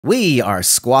We are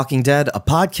Squawking Dead, a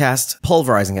podcast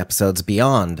pulverizing episodes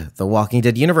beyond the Walking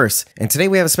Dead universe. And today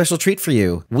we have a special treat for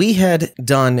you. We had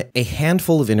done a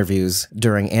handful of interviews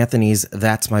during Anthony's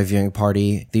That's My Viewing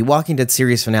Party, the Walking Dead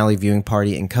series finale viewing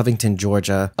party in Covington,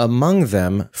 Georgia. Among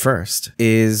them, first,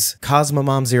 is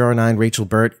CosmoMom09 Rachel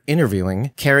Burt interviewing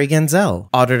CARRIE GENZEL,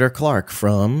 Auditor Clark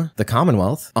from the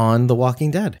Commonwealth on The Walking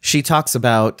Dead. She talks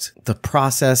about the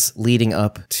process leading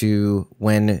up to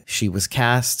when she was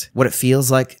cast, what it feels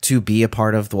like to be a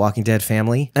part of the Walking Dead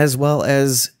family, as well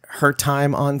as her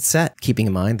time on set, keeping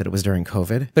in mind that it was during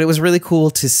COVID. But it was really cool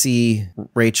to see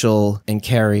Rachel and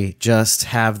CARRIE just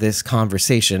have this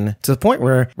conversation to the point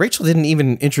where Rachel didn't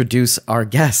even introduce our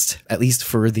guest, at least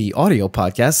for the audio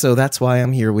podcast. So that's why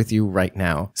I'm here with you right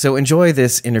now. So enjoy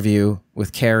this interview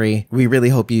with CARRIE. We really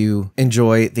hope you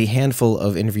enjoy the handful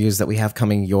of interviews that we have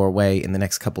coming your way in the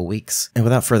next couple weeks. And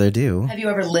without further ado, have you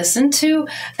ever listened to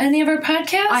any of our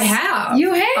podcasts? I have.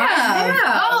 You have? I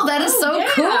have. Oh, that is so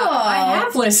cool. I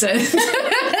have listened.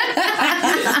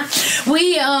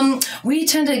 We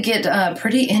tend to get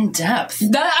pretty in depth.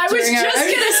 I was just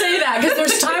gonna say that because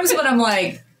there's times when I'm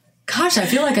like, gosh, I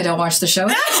feel like I don't watch the show.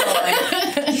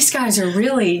 Like, these guys are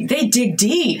they dig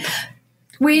deep.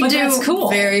 We but do. That's cool.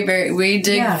 We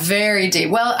dig very deep.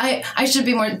 Well, I should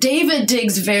be more. David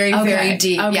digs very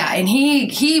deep. Okay. Yeah, and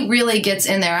he really gets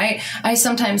in there. I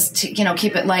sometimes keep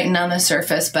it light and on the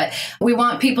surface, but we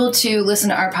want people to listen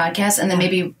to our podcast and then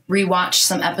maybe rewatch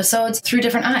some episodes through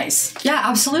different eyes. Yeah,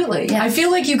 absolutely. Yeah. I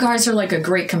feel like you guys are like a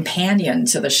great companion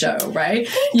to the show, right?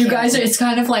 Thank you guys it's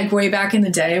kind of like way back in the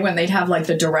day when they'd have like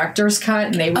the director's cut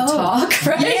and they would talk,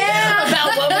 right? Yeah,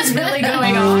 about what was really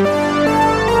going on.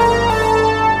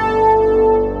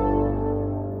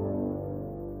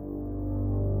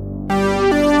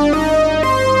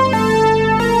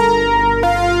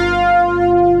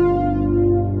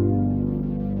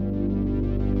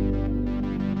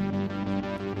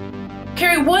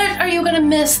 CARRIE, what are you going to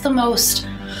miss the most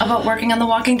about working on The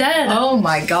Walking Dead? Oh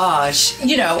my gosh.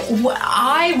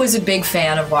 I was a big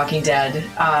fan of Walking Dead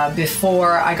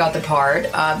before I got the part,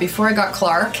 before I got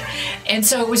Clark. And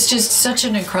so it was just such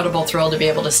an incredible thrill to be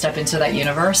able to step into that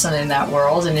universe and in that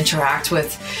world and interact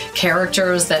with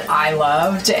characters that I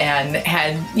loved and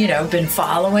had, been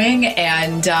following.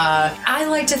 And I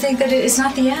like to think that it's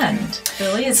not the end.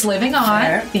 Really, it's living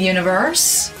on the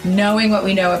universe, knowing what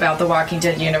we know about the Walking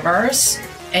Dead universe.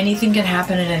 Anything can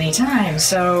happen at any time,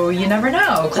 so you never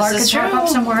know. Clark could pop up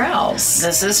somewhere else.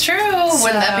 This is true.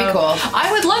 Wouldn't that be cool?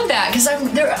 I would love that, because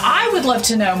I would love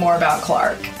to know more about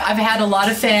Clark. I've had a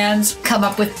lot of fans come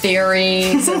up with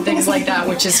theories and things like that,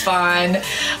 which is fun.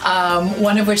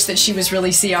 One of which that she was really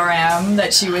CRM,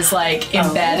 that she was like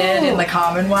embedded in the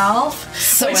Commonwealth.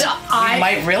 So I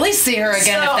might really see her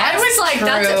again if that's I was like,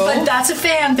 true. That's a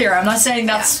fan theory. I'm not saying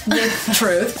that's the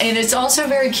truth. And it's also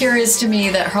very curious to me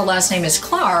that her last name is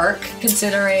Clark,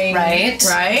 considering right,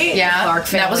 yeah, Clark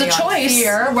family. That was a choice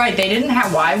here, right? They didn't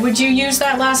have. Why would you use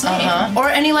that last name or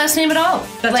any last name at all?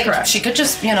 That's correct. She could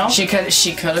just, she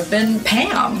could have been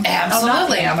Pam.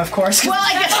 Absolutely, not Pam, of course. Well,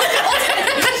 I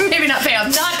guess maybe not Pam,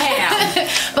 not Pam,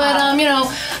 but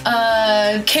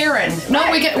Karen. No,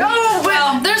 right. we get. Oh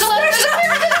well, there's so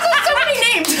many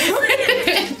names.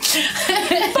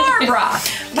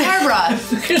 Barbara.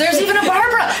 There's even a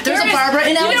Barbara. There's a Barbara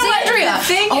in Alexandria. The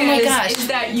thing is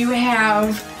that you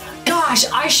have. Gosh,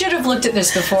 I should have looked at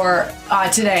this before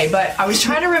today, but I was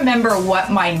trying to remember what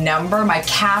my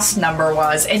cast number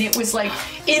was, and it was like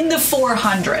in the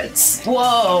 400s.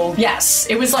 Whoa. Yes,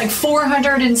 it was like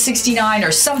 469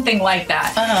 or something like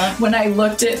that when I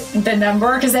looked at the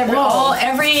number, because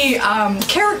every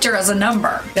character has a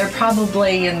number. They're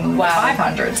probably in the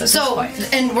 500s at this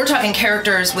point. And we're talking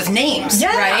characters with names,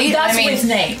 right? That's with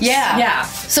names. Yeah.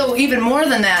 So even more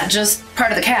than that, just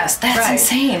part of the cast. That's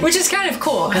insane. Which is kind of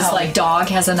cool, because like Dog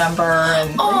has a number,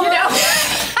 and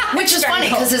which is funny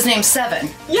because his name's 7.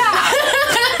 Yeah.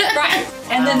 Right.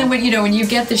 And then when you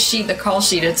get the call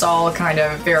sheet, it's all kind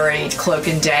of very Cloak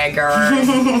and Dagger.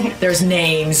 There's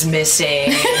names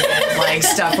missing, and like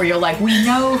stuff where you're like, we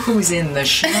know who's in the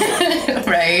show.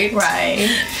 Right.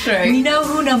 We know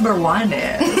who number 1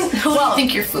 is. Who do you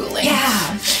think you're fooling?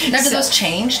 Yeah. Now, do those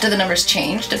change? Do the numbers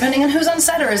change depending on who's on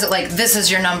set, or is it like, this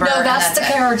is your number? No, that's the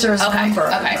character's number,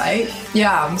 okay. Right?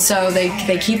 Yeah, so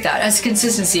they keep that as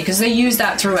consistency, because they use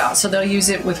that throughout. So they'll use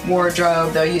it with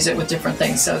wardrobe, they'll use it with different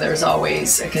things, so there's always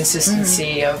a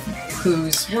consistency of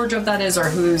whose wardrobe that is or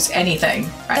whose anything.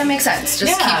 Right? That makes sense.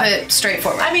 Just keep it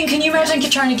straightforward. I mean, can you imagine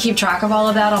trying to keep track of all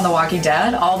of that on The Walking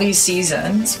Dead? All these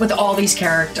seasons with all these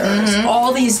characters,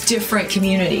 all these different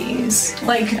communities.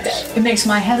 Like, it makes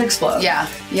my head explode. Yeah.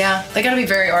 Yeah, they got to be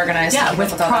very organized. Yeah,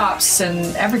 with props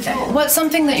and everything. What's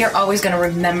something that you're always going to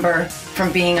remember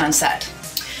from being on set?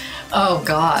 Oh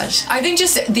gosh, I think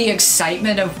just the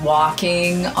excitement of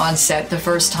walking on set the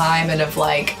first time and of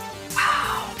like,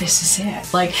 wow, this is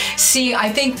it. Like, see,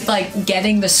 I think like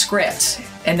getting the script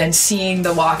and then seeing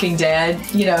The Walking Dead,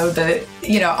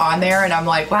 on there, and I'm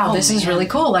like, wow, this is really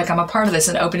cool. Like, I'm a part of this,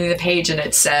 and opening the page and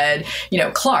it said,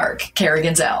 Clark, CARRIE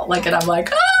GENZEL. Like, and I'm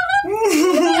like,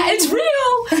 it's real.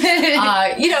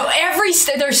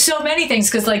 There's so many things,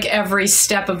 because like every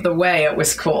step of the way it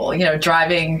was cool.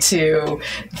 Driving to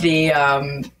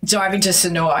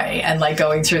Sonoy and like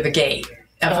going through the gate.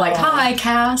 Of like, hi,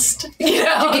 cast. You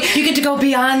get to go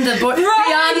beyond the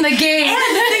beyond the gate.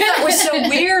 And the thing that was so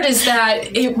weird is that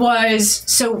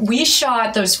so we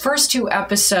shot those first 2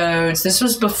 episodes. This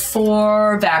was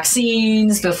before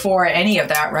vaccines, before any of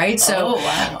that, right? So,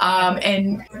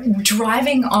 and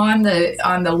driving on the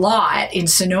lot in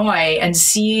Sonoy and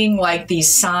seeing like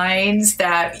these signs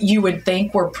that you would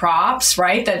think were props,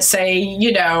 right? That say,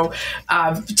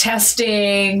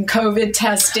 testing, COVID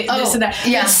testing, this and that.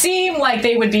 Yeah. It seemed like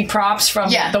they would be props from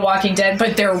The Walking Dead,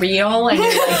 but they're real, and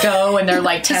you like go and they're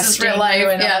like testing real life, you,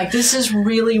 and I'm like, this is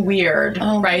really weird,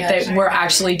 right? That we're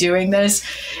actually doing this,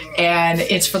 and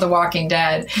it's for The Walking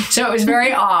Dead. So it was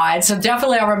very odd. So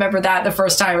definitely I'll remember that the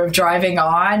first time of driving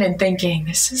on and thinking,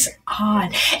 this is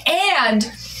odd.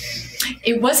 And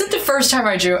it wasn't the first time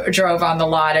I drove on the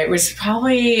lot. It was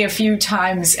probably a few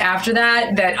times after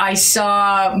that I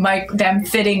saw them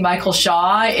fitting Michael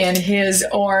Shaw in his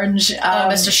orange...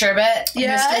 Mr. Sherbet?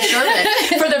 Yeah. Mr.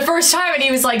 Sherbet. For the first time, and he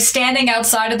was like standing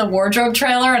outside of the wardrobe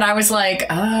trailer, and I was like,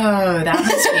 oh, that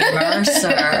must be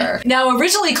Mercer. Now,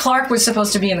 originally, Clark was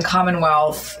supposed to be in the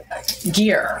Commonwealth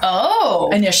gear. Oh.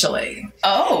 Initially.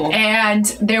 Oh. And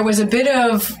there was a bit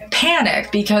of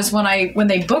panic, because when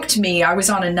they booked me, I was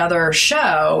on another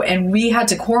show and we had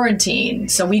to quarantine,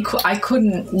 so I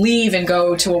couldn't leave and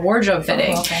go to a wardrobe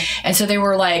fitting. And so they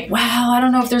were like, well, I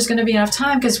don't know if there's going to be enough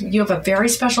time, because you have a very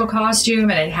special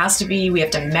costume and it has to be, we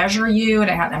have to measure you,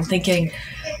 and I'm thinking,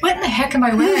 what in the heck am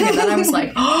I wearing? And then I was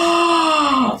like,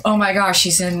 oh my gosh,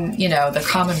 she's in the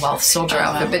Commonwealth soldier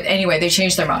outfit. But anyway, they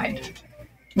changed their mind,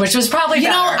 which was probably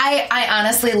better. I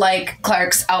honestly like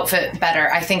Clark's outfit better.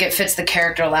 I think it fits the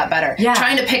character a lot better. Yeah.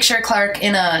 Trying to picture Clark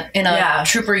in a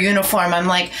trooper uniform, I'm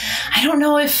like, I don't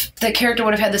know if the character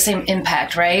would have had the same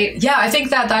impact, right? Yeah, I think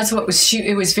that's what was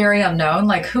it was very unknown.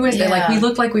 Like, who is it? Like, we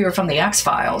looked like we were from the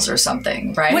X-Files or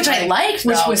something, right? Which I liked,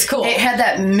 which was cool. It had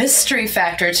that mystery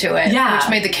factor to it, which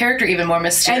made the character even more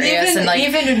mysterious. And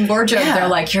even in wardrobe, they're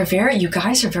like, you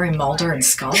guys are very Mulder and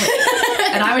Scully.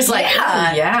 And I was like,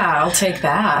 I'll take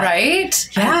that. Right?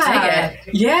 Yeah. I dig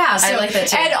it. Yeah. So, I like that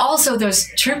too. And also those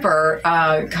trooper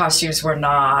costumes were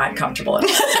not comfortable.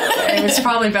 It was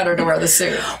probably better to wear the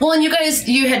suit. Well, and you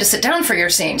had to sit down for your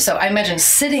scene, so I imagine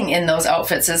sitting in those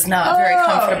outfits is not very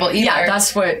comfortable either. Yeah,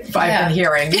 that's what I've been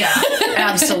hearing. Yeah,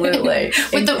 absolutely.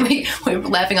 We were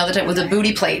laughing all the time with the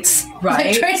booty plates. Right.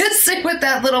 Like, trying to sit with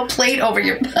that little plate over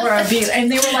your butt.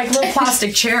 And they were like little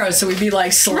plastic chairs, so we'd be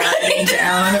like sliding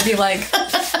down. It'd be like...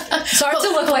 Start to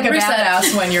look like a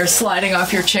badass when you're sliding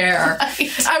off your chair.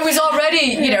 Right. I was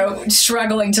already,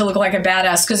 struggling to look like a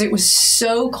badass, because it was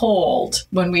so cold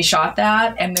when we shot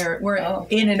that, and we're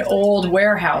in an old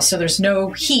warehouse, so there's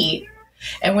no heat.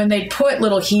 And when they put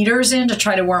little heaters in to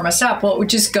try to warm us up, well, it would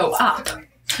just go up.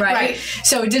 Right.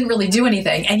 So it didn't really do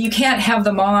anything. And you can't have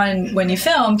them on when you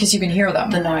film, because you can hear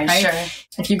them. The noise, right? Sure.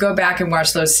 If you go back and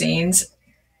watch those scenes,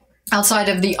 outside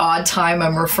of the odd time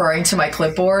I'm referring to my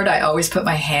clipboard, I always put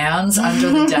my hands under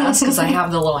the desk, because I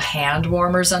have the little hand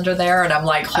warmers under there, and I'm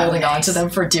like holding on to them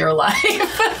for dear life,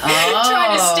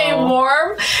 trying to stay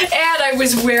warm. And I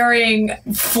was wearing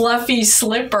fluffy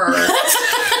slippers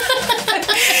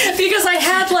because I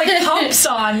had like pumps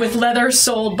on with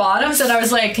leather-soled bottoms, and I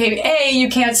was like, hey, you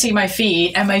can't see my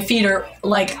feet, and my feet are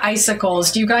like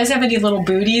icicles. Do you guys have any little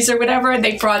booties or whatever? And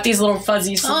they brought these little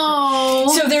fuzzy slippers.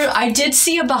 Oh. So I did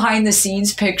see a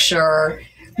behind-the-scenes picture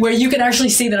where you can actually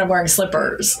see that I'm wearing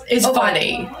slippers. It's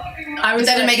funny. That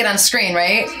didn't make it on screen,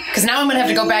 right? Because now I'm going to have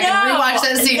to go back and rewatch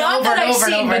that scene over and over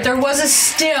and over. But there was a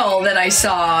still that I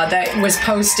saw that was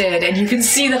posted, and you can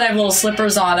see that I have little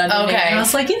slippers on underneath. Okay. And I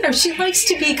was like, she likes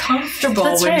to be comfortable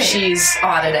when she's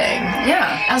auditing.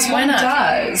 Yeah. As one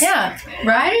does. Yeah.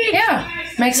 Right? Yeah.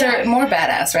 Makes her more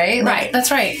badass, right? Right.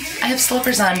 That's right. I have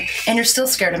slippers on, and you're still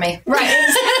scared of me. Right.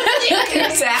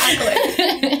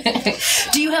 Exactly.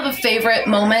 Do you have a favorite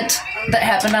moment that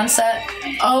happened on set?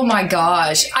 Oh my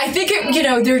gosh. I think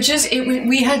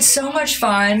we had so much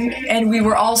fun, and we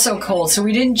were all so cold. So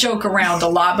we didn't joke around a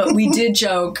lot, but we did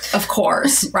joke, of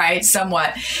course, right?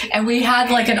 Somewhat. And we had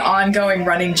like an ongoing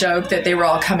running joke that they were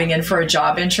all coming in for a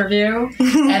job interview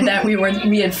and that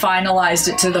we had finalized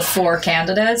it to the 4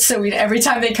 candidates. So every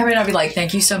time they come in, I'd be like,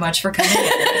 thank you so much for coming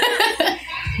in.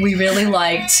 We really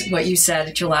liked what you said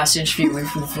at your last interview.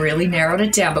 We've really narrowed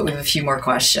it down, but we have a few more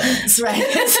questions, right?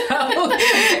 So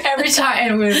every time,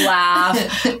 and we would laugh.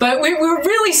 But we were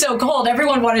really so cold.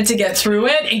 Everyone wanted to get through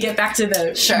it and get back to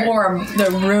the warm, the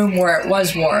room where it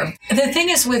was warm. The thing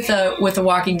is with The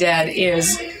Walking Dead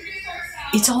is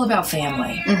it's all about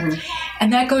family. Mm-hmm.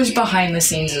 And that goes behind the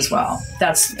scenes as well.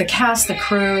 That's the cast, the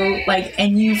crew,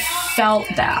 and you felt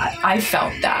that. I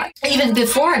felt that. Even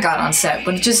before I got on set,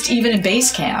 but just even in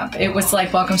base camp, it was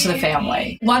like, welcome to the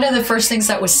family. One of the first things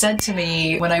that was said to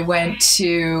me when I went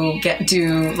to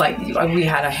we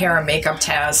had a hair and makeup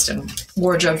test and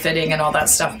wardrobe fitting and all that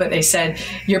stuff, but they said,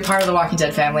 you're part of the Walking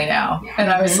Dead family now. And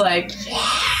I was like, yeah.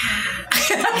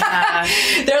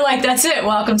 They're like, that's it.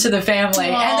 Welcome to the family.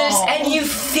 And you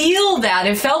feel that.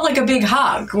 It felt like a big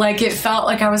hug. Like it felt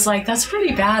like I was like, that's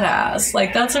pretty badass.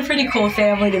 Like that's a pretty cool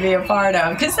family to be a part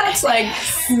of. Because that's like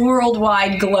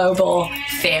worldwide, global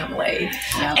family.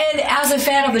 Yep. And as a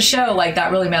fan of the show,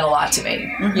 that really meant a lot to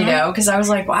me, because I was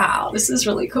like, wow, this is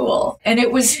really cool. And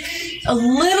it was a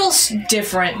little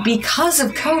different because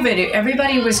of COVID.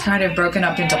 Everybody was kind of broken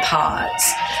up into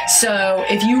pods. So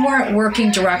if you weren't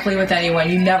working directly with anyone,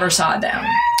 you never saw them,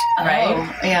 right?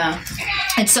 Oh, yeah.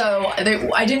 And so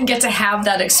I didn't get to have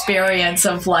that experience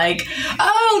of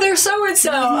oh, they're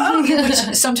so-and-so. Oh,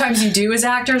 which sometimes you do as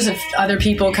actors, if other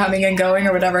people coming and going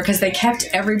or whatever, because they kept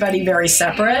everybody very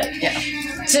separate. Yeah.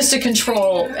 Just to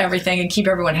control everything and keep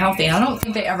everyone healthy. And I don't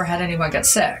think they ever had anyone get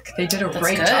sick. They did a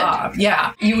great job.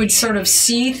 Yeah. You would sort of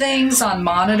see things on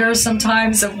monitors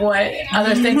sometimes of what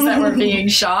other things that were being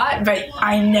shot, but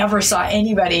I never saw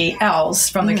anybody else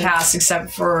from the cast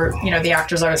except for, the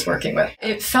actors I was working with.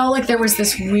 It felt like there was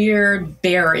this weird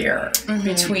barrier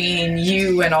between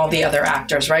you and all the other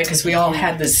actors, right? Because we all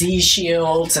had the Z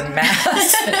shields and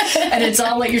masks. And it's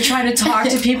all like you're trying to talk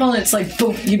to people and it's like,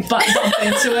 boom, you bump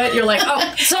into it. You're like,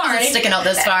 oh, sorry. Sticking out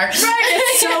this far. Right.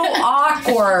 It's so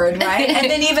awkward, right?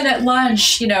 And then even at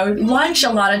lunch, lunch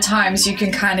a lot of times you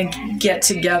can kind of get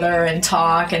together and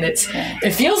talk and it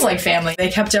feels like family. They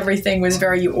kept everything was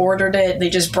you ordered it, they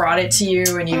just brought it to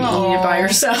you and you eat it by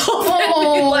yourself.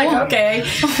 Like, okay.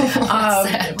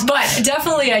 But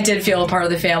definitely I did feel a part of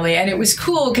the family and it was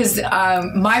cool because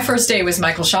my first day was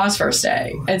Michael Shaw's first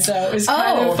day. And so it was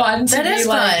kind of fun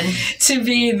to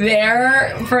be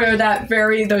there for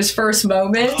those first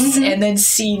moments and then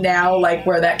see now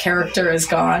where that character has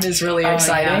gone is really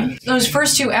exciting. Yeah. Those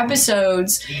first 2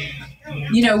 episodes,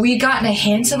 we gotten a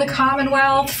hint of the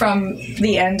Commonwealth from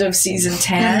the end of season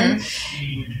 10.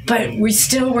 But we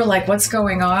still were like, what's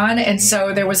going on? And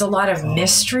so there was a lot of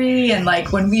mystery. And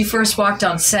when we first walked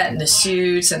on set in the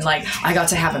suits and I got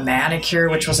to have a manicure,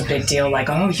 which was a big deal.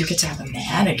 Oh, you get to have a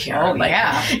manicure. Oh,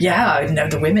 yeah. Yeah. No,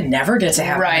 the women never get to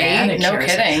have a manicure. No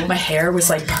kidding. So my hair was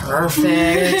perfect.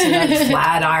 And I'm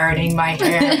flat ironing my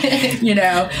hair,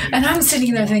 And I'm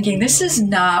sitting there thinking, this is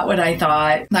not what I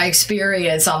thought my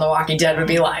experience on The Walking Dead would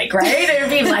be like, right? It would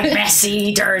be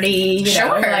messy, dirty,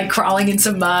 crawling in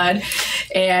some mud.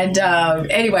 And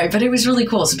anyway, but it was really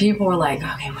cool. So people were like,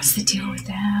 okay, what's the deal with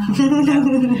them?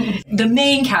 The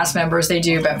main cast members, they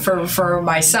do, but for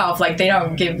myself, they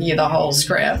don't give you the whole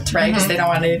script, right? Because they don't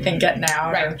want anything getting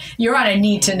out. Right. You're on a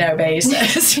need-to-know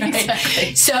basis, right?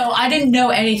 Exactly. So I didn't know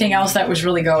anything else that was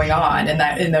really going on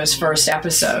in those first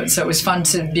episodes. So it was fun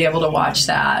to be able to watch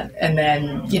that and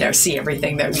then, see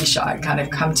everything that we shot kind of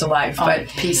come to life. All but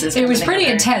pieces. It was pretty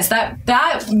intense.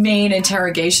 That main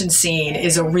interrogation scene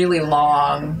is a really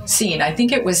long scene. I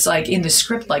think it was in the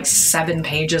script 7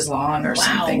 pages long or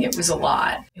something. It was a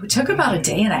lot. It took about a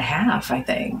day and a half, I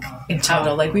think, in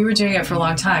total. We were doing it for a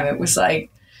long time. It was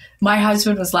my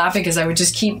husband was laughing because I would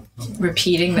just keep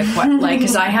repeating the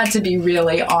because I had to be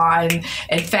really on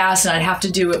and fast, and I'd have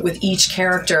to do it with each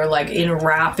character in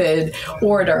rapid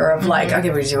order of okay,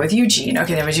 we do it with Eugene.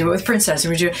 Okay, then we do it with Princess.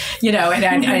 And we do,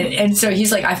 and so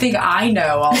he's like, I think I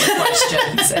know all the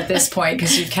questions at this point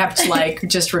because you kept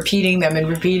just repeating them and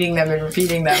repeating them and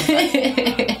repeating them.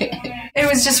 it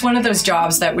was just one of those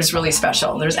jobs that was really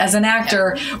special. As an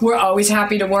actor, we're always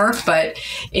happy to work, but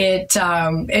it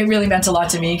really meant a lot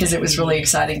to me because it was really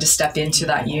exciting to step into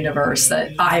that universe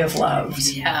that I have loved,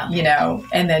 you know,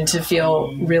 and then to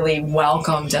feel really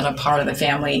welcomed and a part of the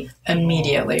family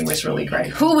immediately was really great.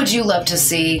 Who would you love to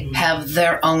see have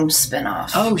their own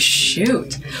spinoff? Oh,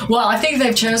 shoot. Well, I think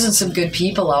they've chosen some good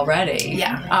people already.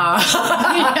 Yeah.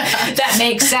 That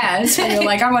makes sense. You're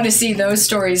like, I want to see those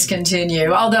stories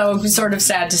continue. Although it's sort of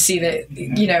sad to see that,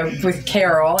 you know, with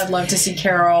Carol, I'd love to see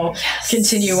Carol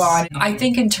continue on. I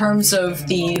think in terms of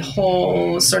the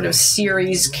whole sort of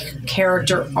series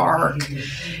character arc,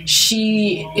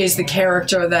 she is the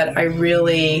character that I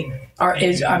really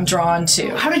I'm drawn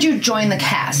to. How did you join the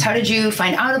cast? How did you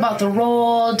find out about the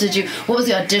role? What was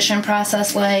the audition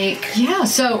process like? Yeah,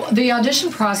 so the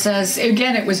audition process,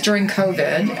 again, it was during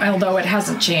COVID, although it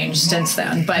hasn't changed since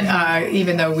then, but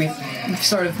even though we've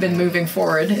sort of been moving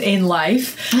forward in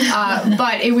life,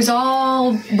 but it was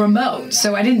all remote,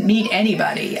 so I didn't meet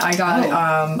anybody. I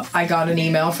got an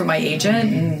email from my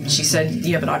agent, and she said,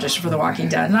 you have an audition for The Walking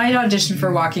Dead. And I had auditioned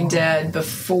for Walking Dead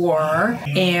before,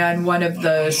 and one of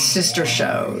the sister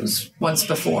shows once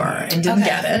before, and didn't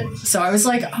get it. So I was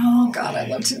like, oh God, I'd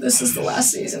love to. This is the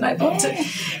last season. I'd love to,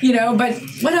 you know, but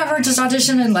whatever, just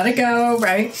audition and let it go,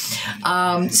 right?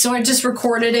 So I just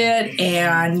recorded it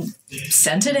and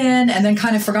sent it in, and then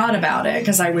kind of forgot about it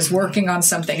because I was working on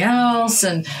something else,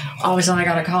 and all of a sudden I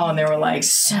got a call and they were like,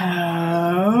 so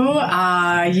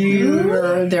you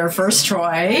were their first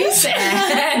choice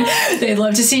and they'd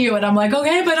love to see you. And I'm like,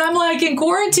 okay, but I'm like in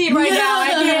quarantine right now.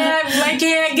 I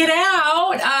can't get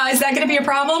out. Is that going to be a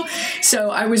problem?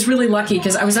 So I was really lucky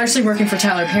because I was actually working for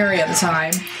Tyler Perry at the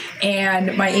time.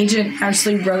 And my agent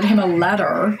actually wrote him a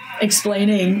letter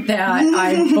explaining that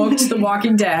I booked The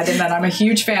Walking Dead and that I'm a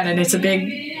huge fan and it's a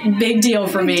big deal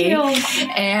for me.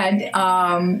 And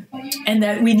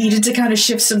that we needed to kind of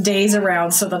shift some days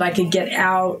around so that I could get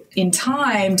out in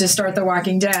time to start The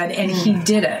Walking Dead. And he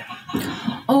did it.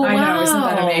 Oh, I know, isn't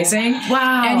that amazing?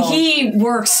 Wow. And he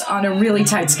works on a really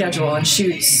tight schedule and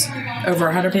shoots over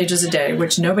 100 pages a day,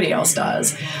 which nobody else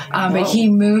does. But he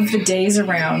moved the days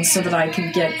around so that I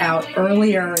could get out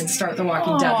earlier and start The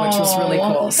Walking Dead, which was really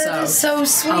cool. That is so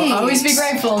sweet. I'll always be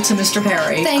grateful to Mr.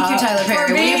 Perry. Thank you, Tyler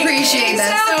Perry. We appreciate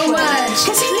that so much.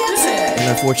 Because he gets it. And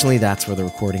unfortunately, that's where the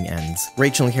recording ends.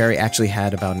 Rachel and Carrie actually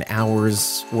had about an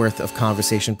hour's worth of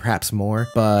conversation, perhaps more,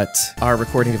 but our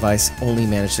recording device only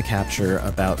managed to capture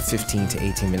about 15 to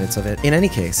 18 minutes of it. In any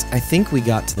case, I think we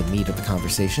got to the meat of the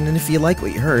conversation, and if you like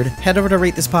what you heard, head over to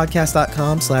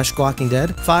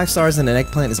ratethispodcast.com/squawkingdead. 5 stars and an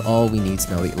eggplant is all we need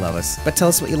to know that you love us. But tell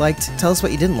us what you liked, tell us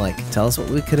what you didn't like, tell us what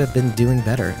we could have been doing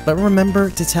better. But remember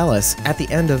to tell us at the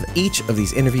end of each of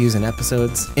these interviews and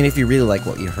episodes, and if you really like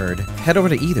what you heard, head over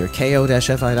to either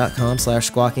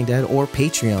ko-fi.com/squawkingdead or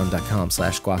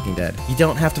patreon.com/squawkingdead. You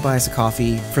don't have to buy us a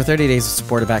coffee for 30 days of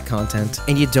supportive back content,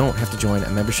 and you don't have to join a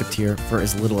membership tier for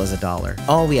as little as $1.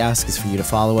 All we ask is for you to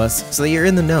follow us so that you're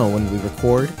in the know when we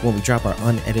record, when we drop our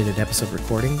unedited episode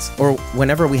recordings, or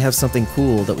whenever we have something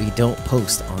cool that we don't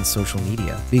post on social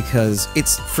media. Because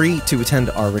it's free to attend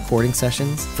our recording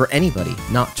sessions for anybody,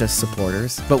 not just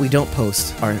supporters, but we don't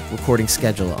post our recording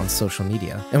schedule on social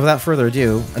media. And without further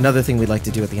ado, another thing we'd like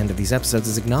to do at the end of these episodes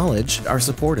is acknowledge our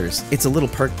supporters. It's a little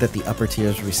perk that the upper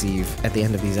tiers receive at the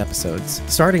end of these episodes,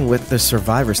 starting with the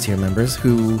Survivors tier members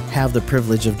who have the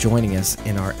privilege of joining us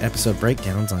in our episode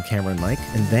breakdowns on camera and mic,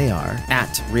 and they are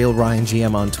at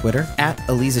RealRyanGM on Twitter, at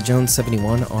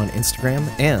ElizaJones71 on Instagram,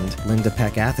 and Linda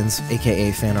Peck Athens,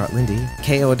 aka FanArtLindy,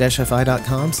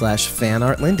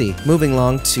 ko-fi.com/FanArtLindy. Moving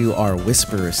along to our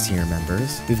Whisperers tier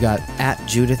members, we've got at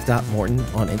Judith.Morton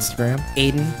on Instagram,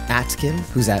 Aiden Atkin,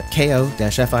 who's at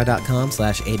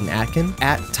ko-fi.com/AidenAtkin,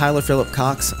 at Tyler Phillip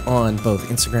Cox on both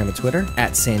Instagram and Twitter,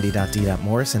 at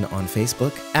Sandy.D.Morrison on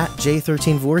Facebook, at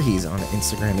J13 Voorhees on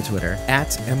Instagram and Twitter,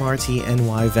 at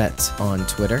MRTNYVet on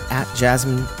Twitter, at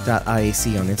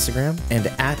Jasmine.IAC on Instagram,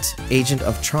 and at Agent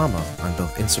of Trauma on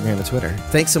both Instagram and Twitter.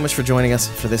 Thanks so much for joining us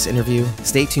for this interview.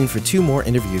 Stay tuned for 2 more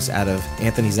interviews out of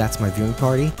Anthony's That's My Viewing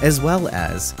Party, as well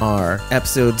as our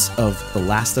episodes of The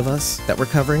Last of Us that we're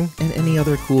covering, and any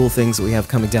other cool things that we have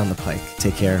coming down the pike.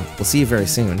 Take care. We'll see you very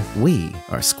soon. We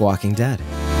are Squawking Dead.